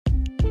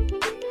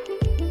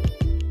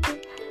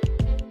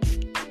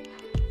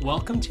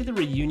Welcome to the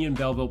Reunion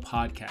Belleville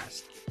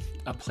podcast,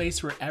 a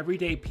place where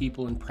everyday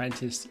people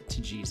apprentice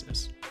to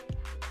Jesus.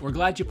 We're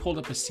glad you pulled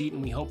up a seat,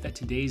 and we hope that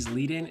today's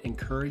lead-in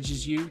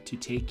encourages you to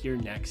take your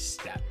next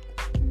step.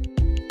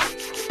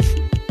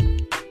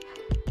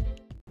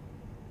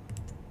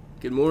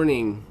 Good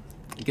morning.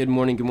 Good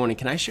morning. Good morning.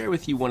 Can I share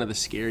with you one of the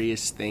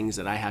scariest things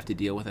that I have to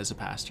deal with as a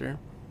pastor?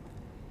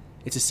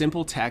 It's a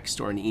simple text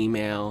or an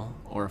email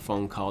or a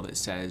phone call that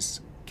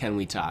says, "Can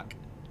we talk?"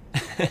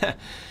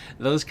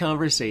 Those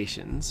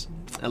conversations,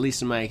 at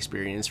least in my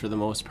experience, for the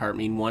most part,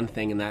 mean one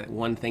thing, and that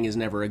one thing is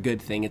never a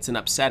good thing. It's an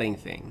upsetting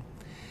thing.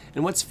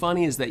 And what's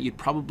funny is that you'd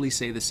probably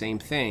say the same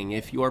thing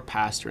if your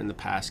pastor in the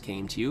past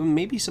came to you, and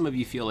maybe some of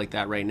you feel like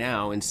that right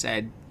now, and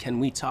said, "Can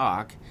we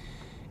talk?"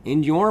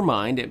 In your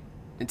mind,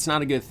 it's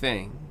not a good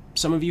thing.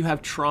 Some of you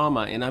have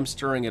trauma, and I'm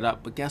stirring it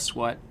up, but guess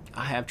what?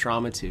 I have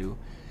trauma too.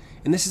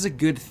 And this is a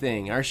good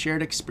thing. Our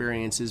shared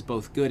experiences,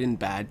 both good and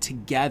bad,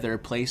 together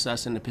place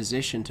us in a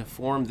position to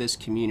form this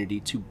community,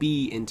 to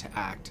be and to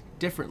act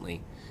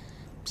differently.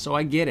 So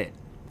I get it.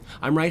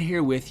 I'm right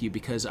here with you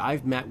because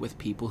I've met with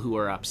people who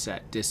are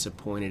upset,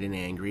 disappointed, and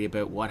angry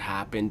about what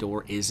happened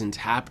or isn't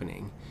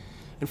happening.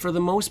 And for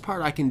the most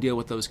part, I can deal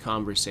with those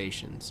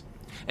conversations.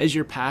 As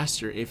your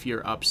pastor, if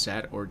you're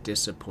upset or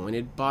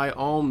disappointed, by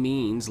all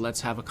means,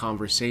 let's have a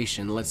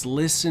conversation. Let's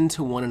listen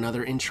to one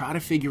another and try to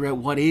figure out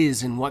what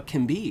is and what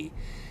can be.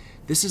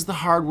 This is the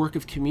hard work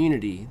of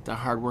community, the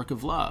hard work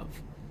of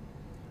love.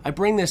 I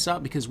bring this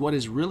up because what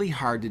is really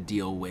hard to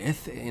deal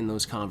with in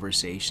those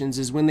conversations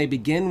is when they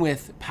begin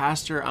with,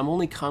 "Pastor, I'm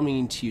only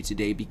coming to you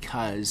today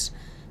because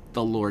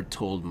the Lord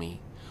told me,"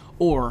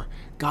 or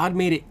 "God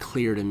made it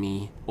clear to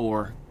me,"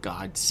 or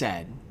 "God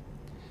said."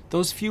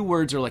 Those few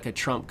words are like a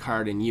trump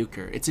card in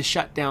euchre. It's a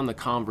shut down the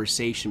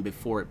conversation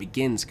before it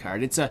begins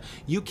card. It's a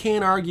you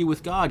can't argue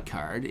with God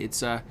card.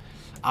 It's a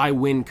I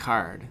win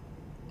card.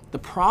 The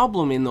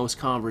problem in those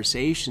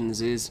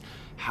conversations is,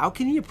 how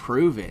can you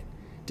prove it?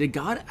 Did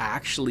God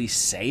actually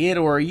say it,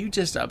 or are you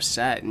just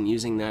upset and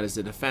using that as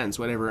a defense,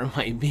 whatever it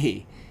might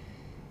be?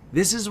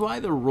 This is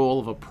why the role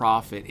of a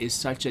prophet is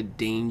such a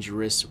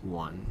dangerous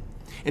one.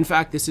 In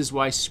fact, this is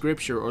why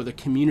Scripture or the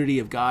community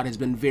of God has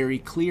been very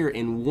clear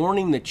in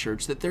warning the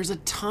church that there's a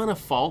ton of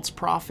false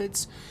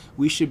prophets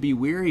we should be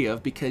wary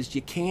of because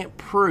you can't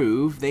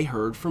prove they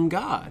heard from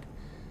God.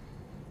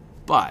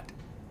 But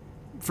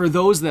for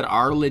those that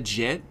are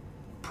legit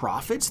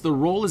prophets, the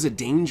role is a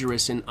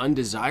dangerous and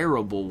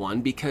undesirable one,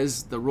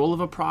 because the role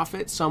of a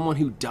prophet, someone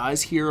who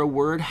does hear a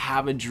word,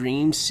 have a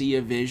dream, see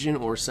a vision,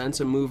 or sense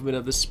a movement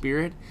of the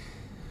Spirit,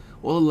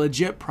 well, a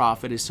legit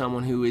prophet is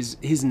someone who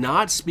is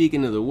not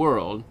speaking to the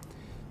world,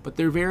 but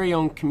their very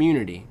own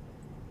community.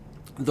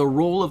 The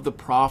role of the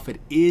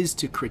prophet is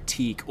to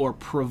critique or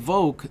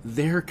provoke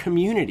their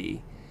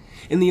community.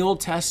 In the Old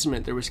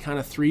Testament, there was kind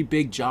of three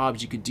big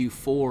jobs you could do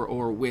for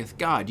or with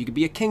God. You could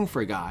be a king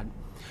for God,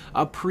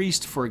 a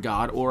priest for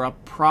God, or a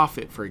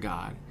prophet for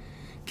God.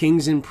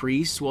 Kings and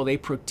priests, well, they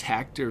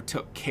protect or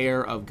took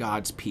care of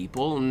God's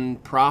people,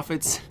 and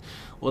prophets,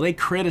 well, they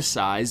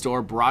criticized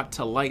or brought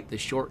to light the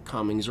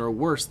shortcomings, or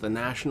worse, the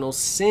national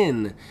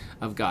sin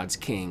of God's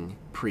king,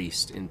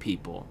 priest, and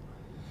people.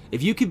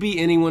 If you could be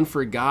anyone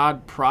for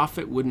God,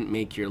 prophet wouldn't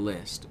make your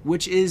list,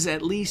 which is,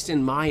 at least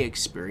in my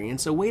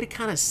experience, a way to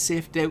kind of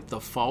sift out the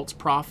false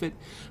prophet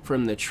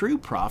from the true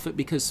prophet,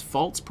 because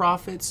false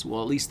prophets,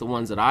 well, at least the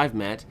ones that I've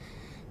met,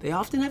 they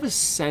often have a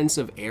sense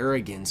of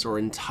arrogance or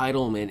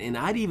entitlement, and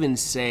I'd even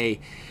say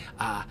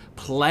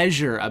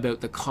pleasure about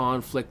the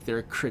conflict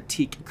their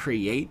critique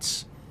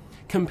creates,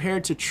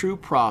 compared to true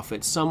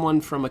prophets,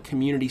 someone from a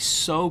community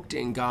soaked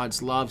in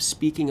God's love,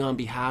 speaking on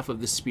behalf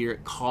of the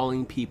Spirit,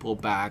 calling people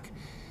back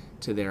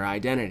to their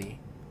identity.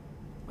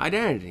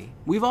 Identity.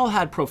 We've all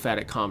had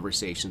prophetic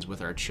conversations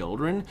with our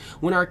children.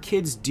 When our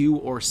kids do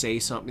or say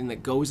something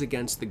that goes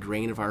against the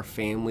grain of our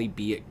family,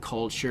 be it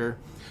culture,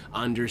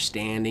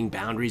 understanding,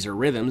 boundaries, or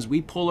rhythms,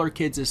 we pull our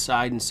kids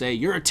aside and say,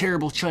 "You're a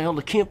terrible child.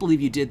 I can't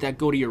believe you did that.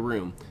 Go to your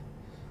room."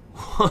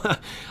 Well,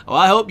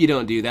 I hope you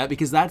don't do that,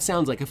 because that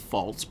sounds like a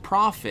false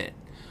prophet.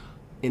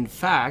 In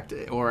fact,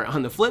 or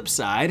on the flip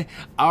side,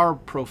 our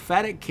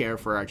prophetic care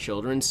for our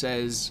children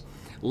says,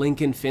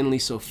 "Lincoln, Finley,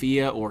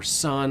 Sophia, or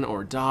son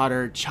or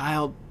daughter,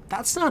 child,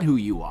 that's not who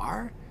you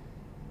are.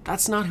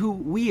 That's not who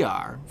we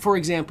are." For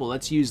example,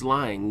 let's use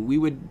lying. We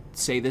would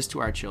say this to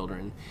our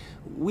children.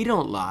 "We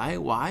don't lie."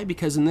 Why?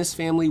 Because in this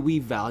family, we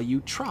value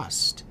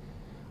trust.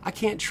 "I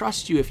can't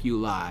trust you if you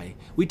lie."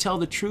 We tell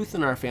the truth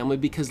in our family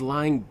because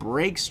lying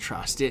breaks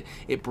trust.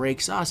 It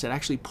breaks us. It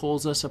actually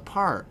pulls us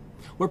apart.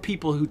 We're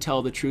people who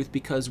tell the truth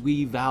because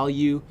we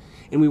value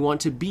and we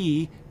want to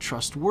be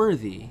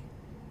trustworthy.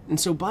 And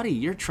so, buddy,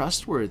 you're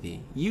trustworthy.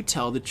 You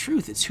tell the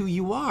truth. It's who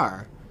you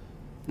are.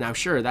 Now,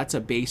 sure, that's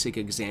a basic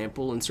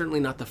example, and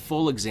certainly not the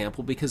full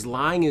example, because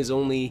lying is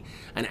only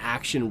an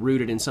action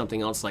rooted in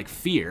something else like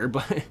fear,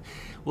 but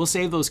we'll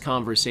save those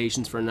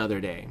conversations for another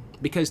day.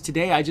 Because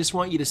today, I just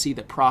want you to see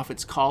that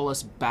prophets call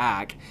us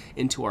back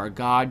into our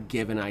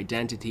God-given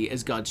identity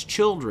as God's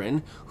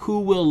children who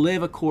will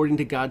live according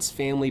to God's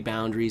family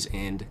boundaries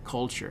and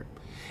culture.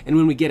 And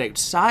when we get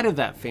outside of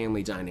that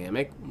family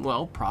dynamic,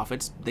 well,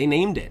 prophets, they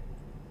named it.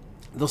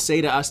 They'll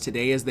say to us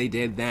today, as they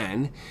did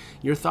then,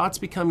 your thoughts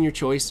become your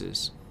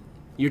choices.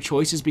 Your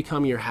choices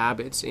become your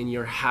habits, and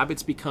your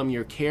habits become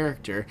your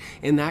character.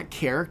 And that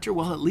character,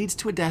 well, it leads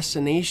to a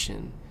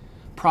destination.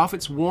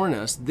 Prophets warn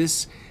us,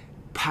 this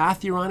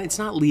path you're on, it's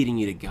not leading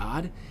you to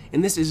God.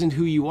 And this isn't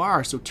who you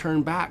are. So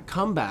turn back,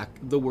 come back.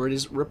 The word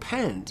is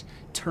repent.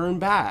 Turn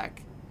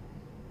back.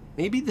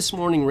 Maybe this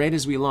morning, right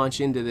as we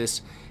launch into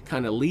this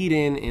kind of lead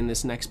in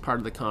this next part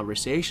of the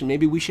conversation,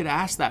 maybe we should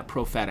ask that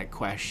prophetic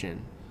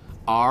question.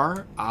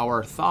 Are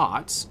our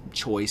thoughts,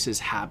 choices,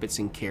 habits,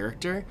 and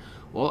character,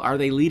 well, are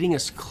they leading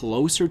us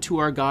closer to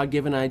our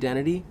God-given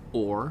identity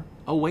or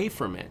away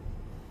from it?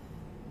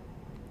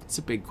 It's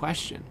a big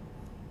question,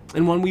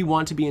 and one we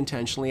want to be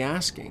intentionally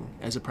asking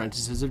as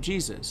apprentices of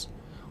Jesus.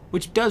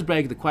 Which does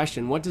beg the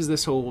question, what does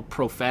this whole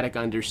prophetic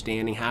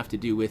understanding have to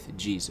do with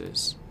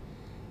Jesus?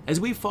 As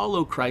we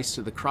follow Christ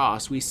to the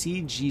cross, we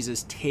see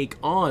Jesus take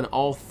on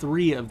all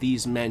three of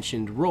these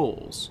mentioned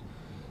roles.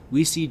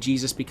 We see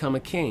Jesus become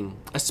a king,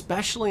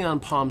 especially on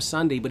Palm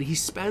Sunday, but he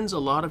spends a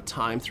lot of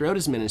time throughout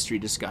his ministry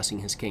discussing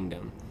his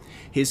kingdom,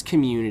 his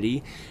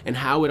community, and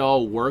how it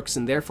all works,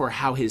 and therefore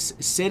how his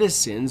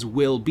citizens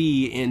will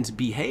be and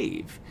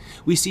behave.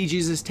 We see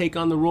Jesus take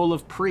on the role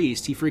of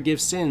priest. He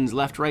forgives sins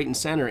left, right, and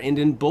center, and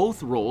in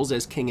both roles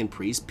as king and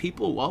priest,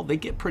 people, well, they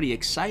get pretty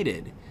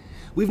excited.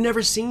 We've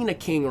never seen a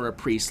king or a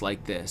priest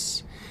like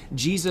this.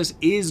 Jesus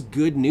is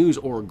good news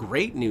or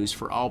great news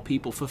for all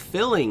people,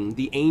 fulfilling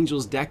the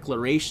angel's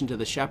declaration to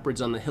the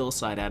shepherds on the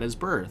hillside at his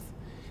birth.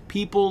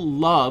 People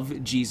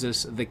love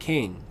Jesus the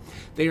King.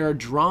 They are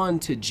drawn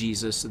to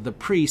Jesus the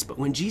priest, but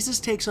when Jesus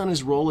takes on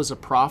his role as a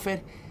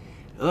prophet,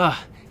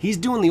 he's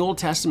doing the Old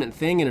Testament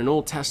thing in an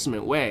Old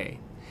Testament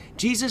way.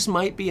 Jesus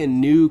might be a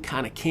new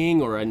kind of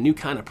king or a new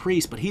kind of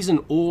priest, but he's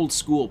an old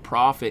school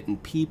prophet,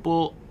 and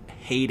people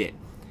hate it.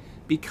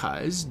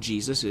 Because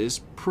Jesus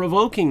is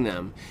provoking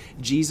them.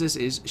 Jesus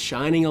is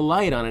shining a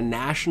light on a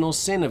national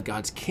sin of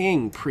God's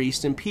king,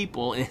 priest, and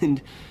people,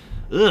 and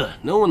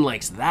no one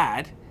likes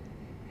that.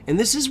 And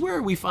this is where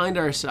we find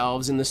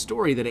ourselves in the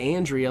story that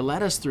Andrea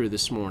led us through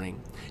this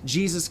morning.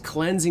 Jesus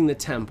cleansing the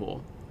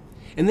temple.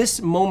 And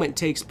this moment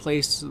takes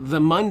place the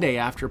Monday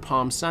after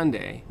Palm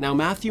Sunday. Now,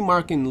 Matthew,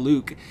 Mark, and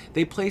Luke,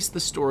 they place the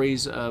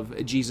stories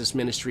of Jesus'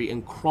 ministry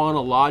in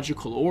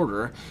chronological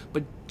order,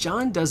 but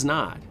John does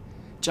not.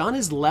 John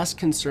is less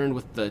concerned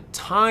with the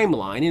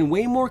timeline and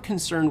way more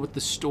concerned with the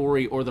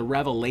story or the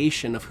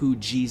revelation of who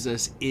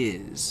Jesus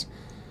is.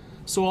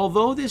 So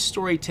although this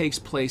story takes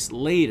place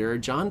later,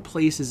 John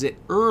places it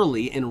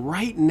early and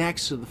right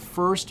next to the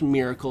first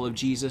miracle of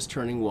Jesus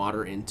turning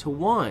water into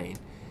wine.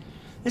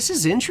 This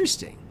is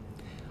interesting.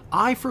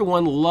 I, for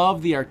one,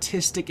 love the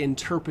artistic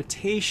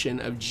interpretation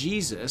of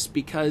Jesus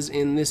because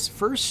in this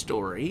first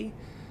story,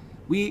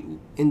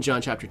 in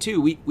John chapter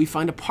 2, we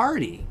find a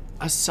party.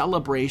 A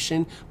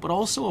celebration, but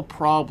also a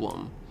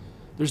problem.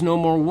 There's no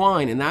more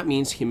wine, and that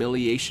means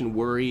humiliation,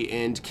 worry,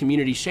 and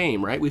community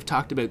shame, right? We've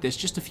talked about this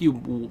just a few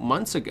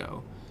months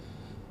ago.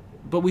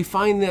 But we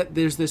find that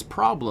there's this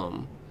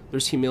problem.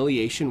 There's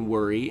humiliation,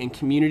 worry, and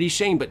community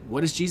shame. But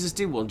what does Jesus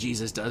do? Well,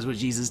 Jesus does what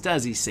Jesus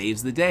does. He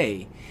saves the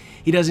day.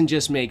 He doesn't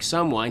just make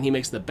some wine, he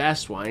makes the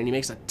best wine, and he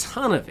makes a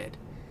ton of it.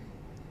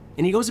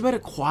 And he goes about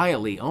it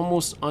quietly,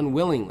 almost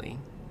unwillingly.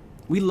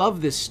 We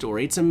love this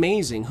story. It's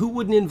amazing. Who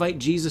wouldn't invite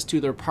Jesus to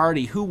their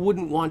party? Who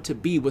wouldn't want to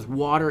be with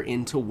water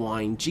into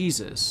wine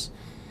Jesus?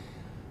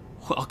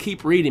 Well, I'll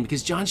keep reading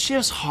because John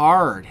shifts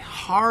hard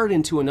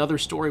into another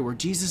story where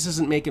Jesus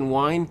isn't making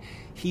wine.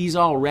 He's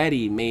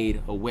already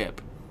made a whip.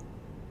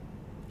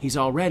 He's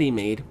already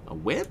made a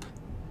whip?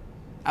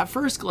 At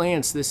first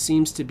glance, this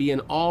seems to be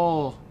an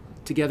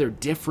altogether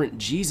different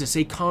Jesus,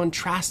 a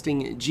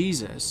contrasting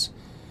Jesus.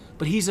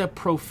 But he's a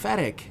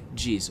prophetic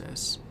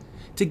Jesus.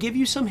 To give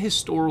you some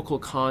historical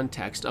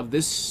context of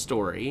this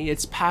story,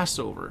 it's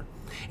Passover.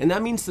 And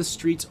that means the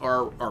streets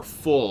are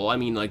full. I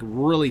mean, like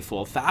really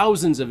full.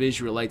 Thousands of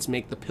Israelites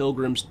make the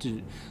pilgrimage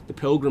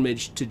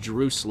to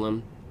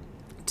Jerusalem,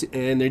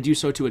 and they do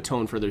so to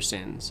atone for their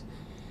sins.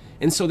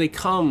 And so they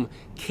come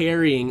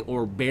carrying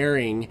or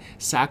bearing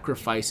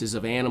sacrifices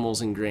of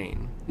animals and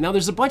grain. Now,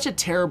 there's a bunch of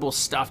terrible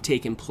stuff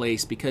taking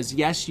place because,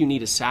 yes, you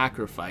need a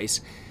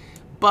sacrifice,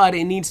 but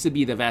it needs to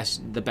be the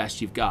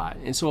best you've got.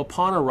 And so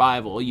upon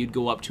arrival, you'd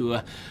go up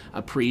to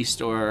a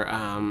priest or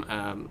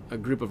a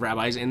group of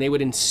rabbis, and they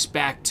would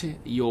inspect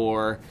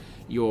your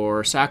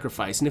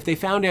sacrifice. And if they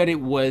found out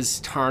it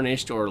was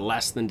tarnished or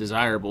less than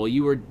desirable,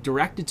 you were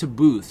directed to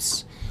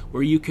booths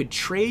where you could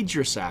trade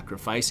your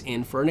sacrifice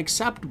in for an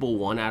acceptable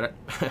one at,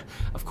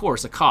 of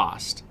course, a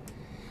cost.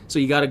 So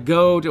you got a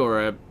goat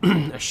or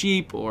a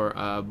sheep or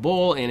a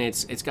bull, and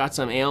it's got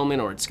some ailment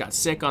or it's got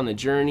sick on the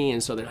journey,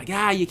 and so they're like,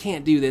 you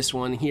can't do this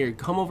one. Here,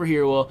 come over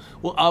here. We'll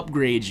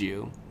upgrade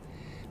you.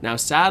 Now,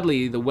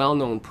 sadly, the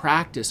well-known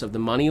practice of the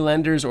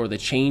moneylenders or the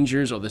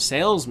changers or the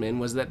salesmen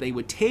was that they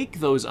would take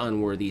those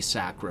unworthy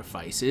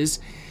sacrifices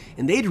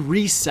and they'd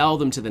resell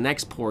them to the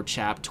next poor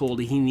chap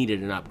told he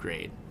needed an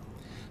upgrade.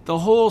 The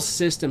whole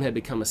system had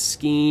become a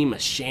scheme, a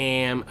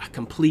sham, a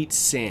complete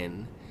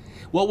sin.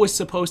 What was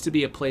supposed to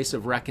be a place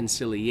of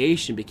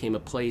reconciliation became a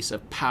place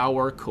of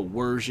power,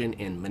 coercion,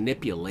 and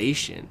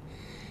manipulation.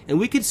 And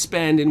we could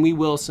spend, and we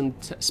will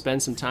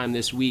spend some time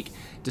this week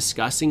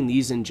discussing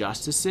these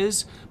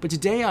injustices, but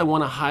today I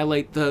want to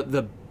highlight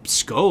the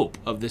scope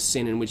of the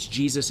sin in which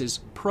Jesus is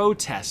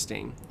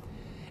protesting.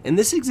 And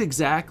this is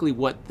exactly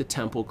what the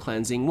temple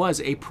cleansing was,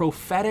 a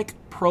prophetic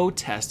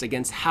protest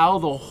against how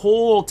the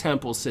whole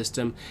temple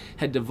system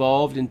had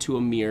devolved into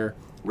a mere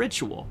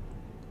ritual.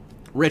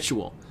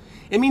 Ritual.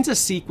 It means a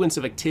sequence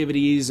of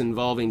activities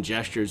involving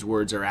gestures,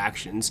 words, or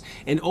actions.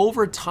 And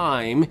over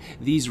time,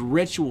 these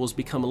rituals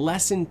become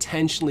less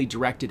intentionally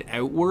directed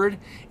outward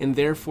and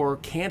therefore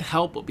can't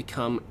help but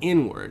become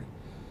inward.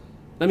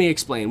 Let me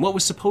explain. What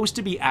was supposed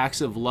to be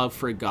acts of love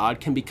for God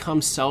can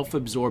become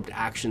self-absorbed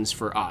actions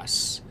for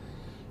us.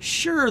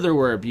 Sure, there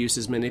were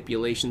abuses,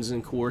 manipulations,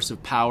 and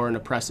coercive power and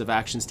oppressive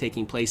actions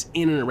taking place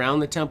in and around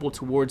the temple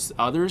towards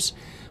others,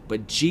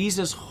 but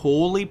Jesus'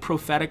 holy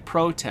prophetic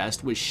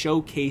protest was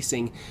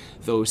showcasing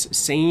those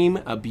same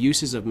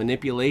abuses of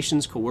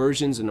manipulations,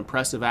 coercions, and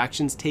oppressive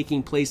actions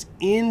taking place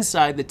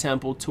inside the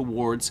temple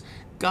towards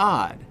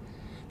God.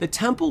 The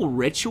temple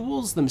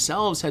rituals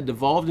themselves had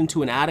devolved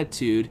into an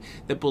attitude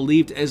that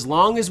believed as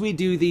long as we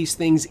do these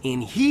things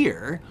in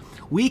here,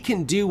 we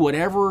can do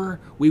whatever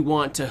we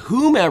want to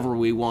whomever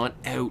we want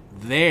out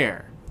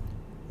there.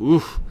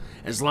 Oof.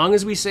 As long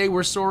as we say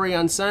we're sorry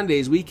on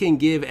Sundays, we can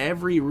give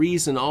every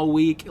reason all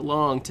week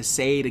long to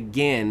say it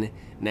again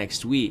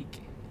next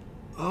week.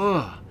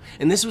 Ugh.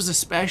 And this was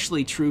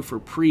especially true for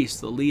priests,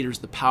 the leaders,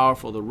 the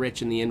powerful, the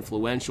rich, and the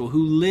influential,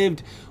 who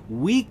lived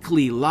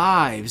weekly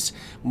lives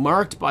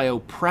marked by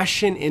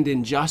oppression and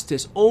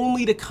injustice,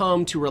 only to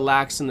come to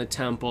relax in the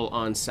temple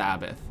on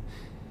Sabbath.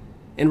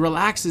 And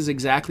relax is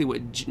exactly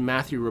what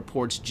Matthew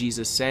reports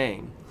Jesus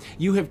saying.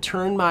 You have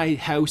turned my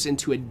house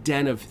into a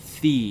den of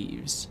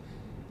thieves.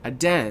 A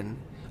den,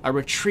 a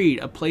retreat,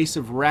 a place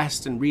of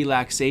rest and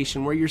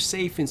relaxation where you're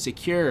safe and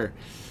secure.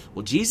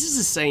 Well, Jesus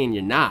is saying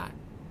you're not.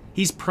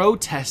 He's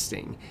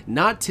protesting.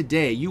 Not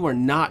today. You are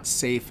not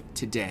safe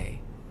today.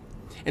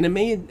 And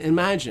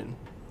imagine,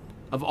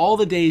 of all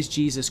the days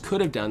Jesus could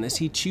have done this,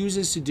 he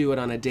chooses to do it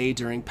on a day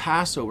during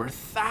Passover.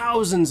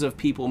 Thousands of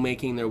people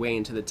making their way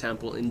into the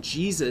temple, and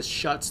Jesus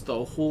shuts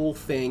the whole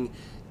thing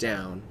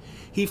down.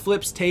 He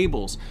flips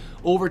tables,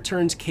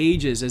 overturns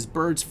cages as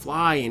birds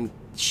fly and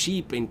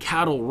sheep and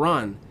cattle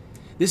run.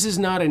 This is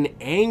not an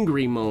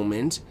angry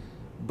moment,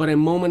 but a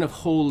moment of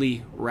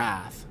holy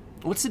wrath.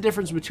 What's the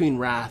difference between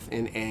wrath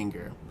and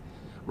anger?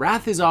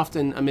 Wrath is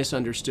often a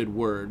misunderstood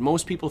word.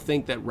 Most people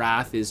think that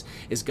wrath is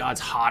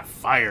God's hot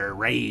fire,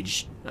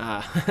 rage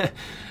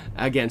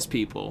against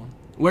people.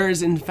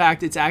 Whereas in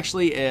fact, it's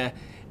actually an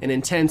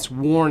intense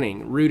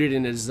warning rooted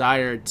in a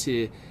desire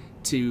to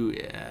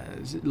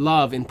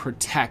love and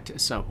protect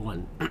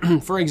someone.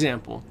 For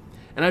example,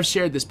 and I've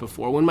shared this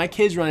before, when my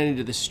kids run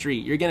into the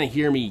street, you're going to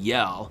hear me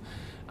yell.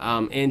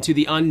 And to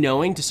the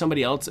unknowing, to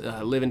somebody else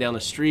living down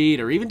the street,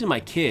 or even to my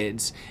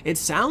kids, it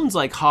sounds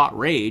like hot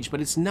rage,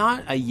 but it's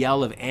not a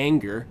yell of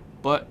anger,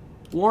 but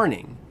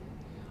warning.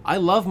 I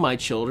love my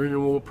children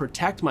and will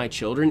protect my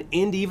children,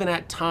 and even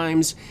at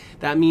times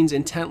that means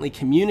intently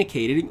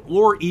communicating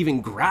or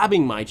even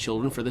grabbing my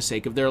children for the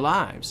sake of their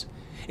lives.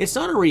 It's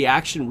not a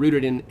reaction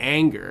rooted in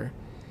anger.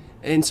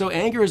 And so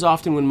anger is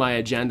often when my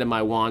agenda,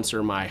 my wants,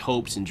 or my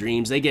hopes and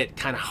dreams, they get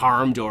kind of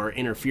harmed or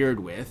interfered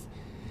with.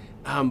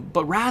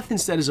 But wrath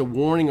instead is a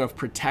warning of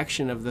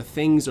protection of the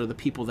things or the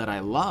people that I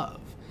love.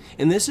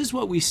 And this is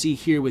what we see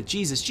here with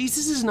Jesus.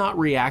 Jesus is not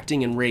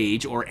reacting in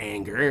rage or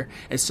anger,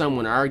 as some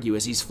would argue,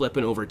 as he's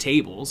flipping over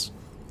tables.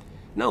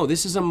 No,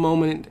 this is a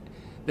moment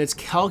that's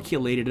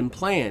calculated and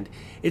planned.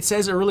 It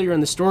says earlier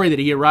in the story that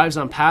he arrives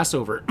on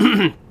Passover.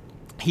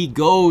 He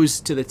goes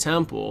to the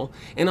temple,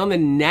 and on the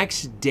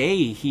next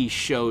day he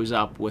shows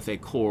up with a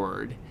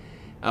cord,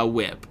 a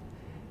whip,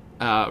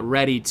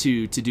 ready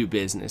to do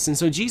business. And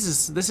so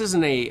Jesus, this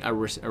isn't a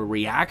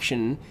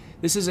reaction.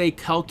 This is a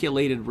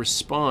calculated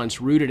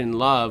response rooted in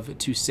love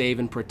to save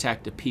and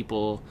protect a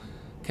people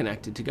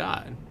connected to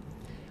God.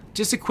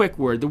 Just a quick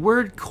word. The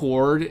word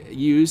cord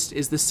used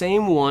is the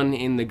same one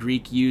in the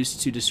Greek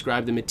used to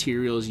describe the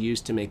materials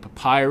used to make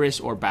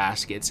papyrus or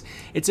baskets.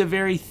 It's a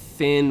very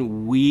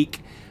thin, weak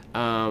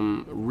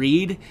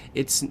reed.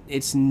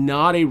 It's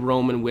not a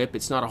Roman whip.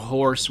 It's not a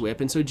horse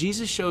whip. And so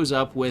Jesus shows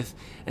up with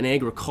an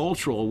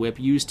agricultural whip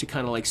used to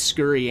kind of like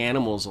scurry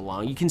animals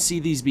along. You can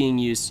see these being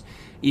used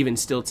even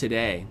still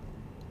today.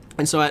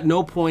 And so at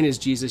no point is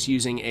Jesus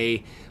using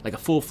a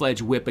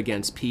full-fledged whip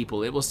against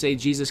people. It will say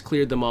Jesus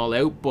cleared them all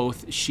out,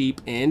 both sheep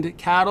and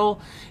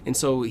cattle. And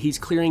so he's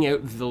clearing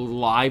out the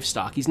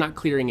livestock. He's not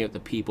clearing out the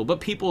people.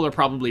 But people are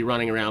probably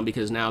running around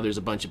because now there's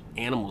a bunch of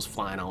animals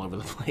flying all over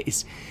the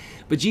place.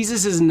 But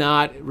Jesus is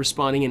not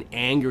responding in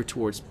anger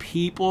towards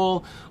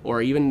people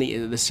or even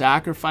the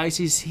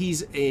sacrifices.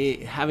 He's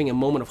having a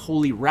moment of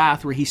holy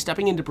wrath where he's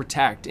stepping in to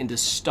protect and to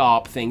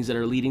stop things that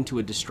are leading to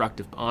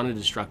on a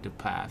destructive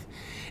path.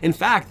 In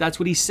fact, that's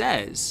what he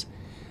says.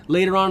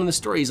 Later on in the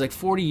story, he's like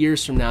 40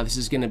 years from now, this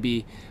is going to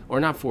be,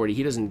 or not 40,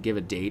 he doesn't give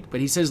a date, but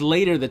he says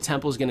later the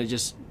temple's going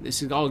to this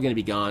is all going to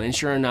be gone. And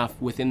sure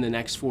enough, within the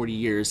next 40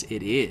 years,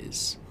 it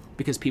is,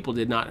 because people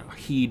did not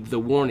heed the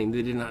warning.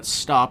 They did not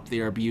stop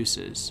their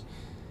abuses.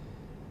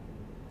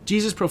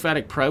 Jesus'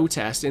 prophetic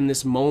protest in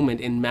this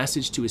moment and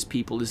message to his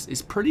people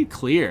is pretty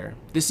clear.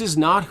 This is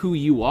not who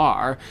you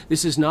are.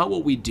 This is not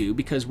what we do,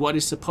 because what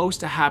is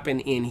supposed to happen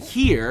in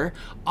here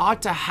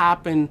ought to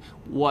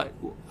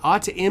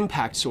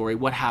impact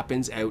what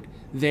happens out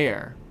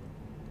there.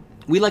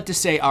 We like to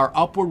say our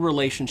upward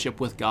relationship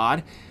with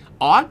God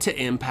ought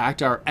to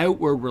impact our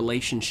outward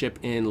relationship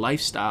and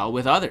lifestyle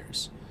with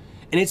others.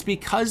 And it's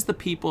because the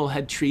people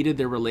had treated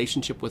their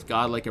relationship with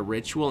God like a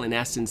ritual. In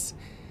essence,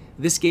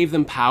 this gave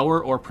them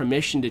power or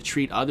permission to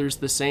treat others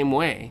the same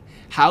way.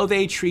 How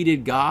they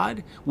treated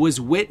God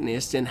was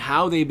witnessed in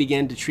how they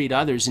began to treat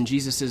others. And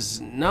Jesus says,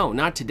 no,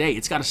 not today.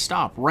 It's got to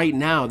stop right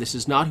now. This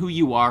is not who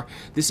you are.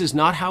 This is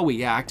not how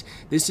we act.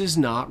 This is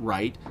not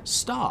right.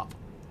 Stop.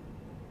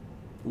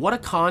 What a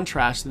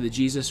contrast to the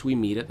Jesus we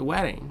meet at the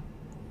wedding.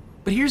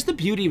 But here's the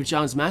beauty of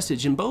John's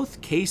message. In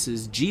both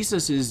cases,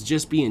 Jesus is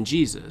just being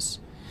Jesus.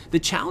 The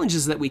challenge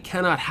is that we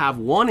cannot have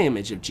one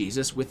image of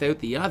Jesus without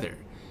the other.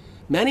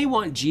 Many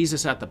want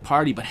Jesus at the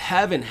party, but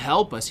heaven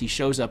help us, he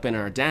shows up in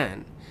our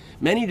den.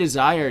 Many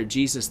desire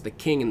Jesus the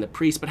king and the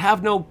priest, but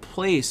have no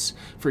place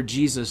for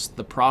Jesus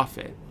the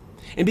prophet.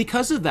 And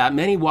because of that,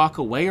 many walk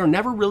away or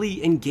never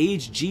really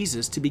engage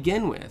Jesus to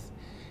begin with.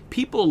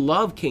 People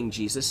love King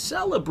Jesus,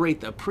 celebrate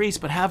the priest,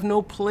 but have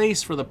no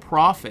place for the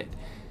prophet.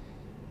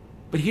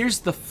 But here's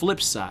the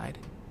flip side.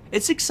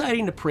 It's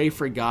exciting to pray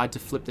for God to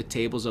flip the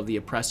tables of the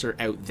oppressor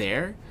out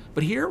there,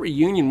 but here at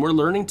Reunion, we're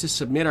learning to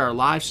submit our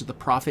lives to the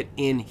prophet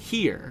in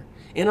here,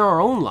 in our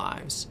own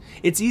lives.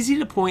 It's easy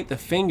to point the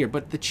finger,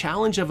 but the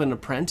challenge of an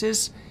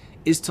apprentice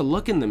is to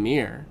look in the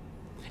mirror.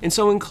 And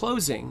so in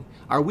closing,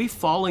 are we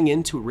falling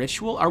into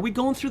ritual? Are we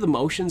going through the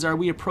motions? Are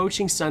we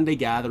approaching Sunday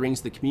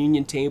gatherings, the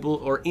communion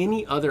table, or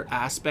any other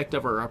aspect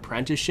of our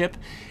apprenticeship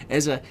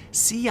as a,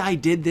 see, I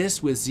did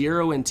this with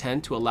zero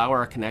intent to allow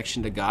our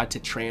connection to God to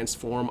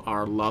transform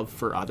our love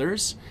for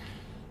others?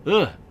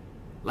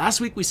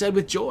 Last week we said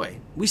with joy.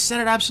 We said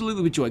it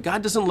absolutely with joy.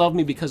 God doesn't love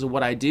me because of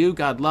what I do.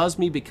 God loves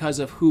me because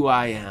of who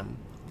I am.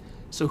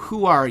 So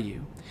who are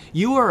you?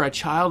 You are a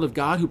child of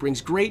God who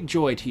brings great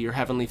joy to your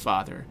Heavenly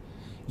Father.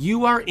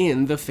 You are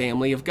in the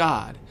family of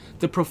God.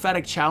 The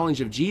prophetic challenge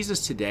of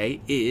Jesus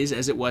today is,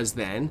 as it was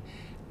then,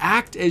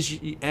 act as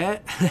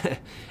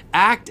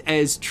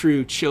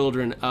true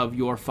children of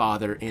your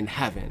Father in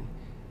heaven.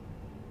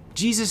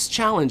 Jesus'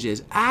 challenge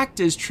is, act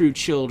as true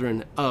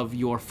children of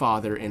your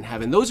Father in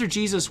heaven. Those are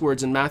Jesus'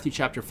 words in Matthew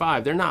chapter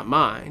 5. They're not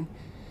mine.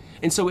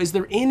 And so is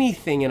there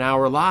anything in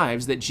our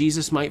lives that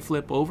Jesus might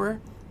flip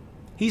over?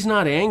 He's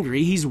not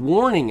angry. He's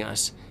warning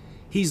us.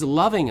 He's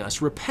loving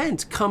us.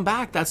 Repent, come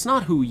back. That's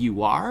not who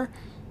you are.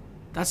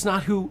 That's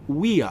not who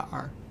we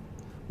are.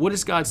 What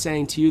is God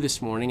saying to you this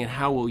morning, and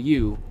how will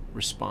you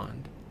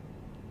respond?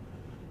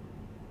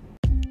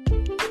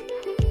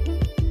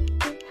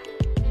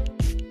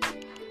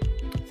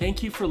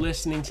 Thank you for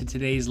listening to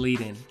today's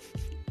lead-in.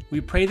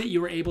 We pray that you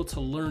were able to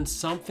learn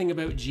something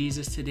about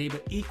Jesus today,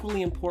 but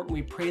equally important,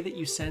 we pray that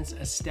you sense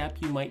a step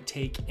you might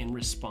take in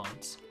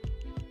response.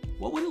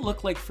 What would it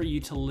look like for you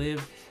to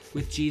live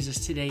with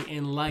Jesus today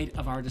in light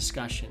of our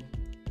discussion?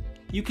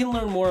 You can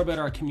learn more about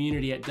our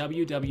community at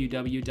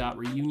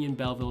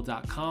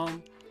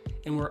www.reunionbelleville.com,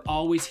 and we're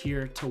always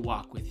here to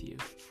walk with you.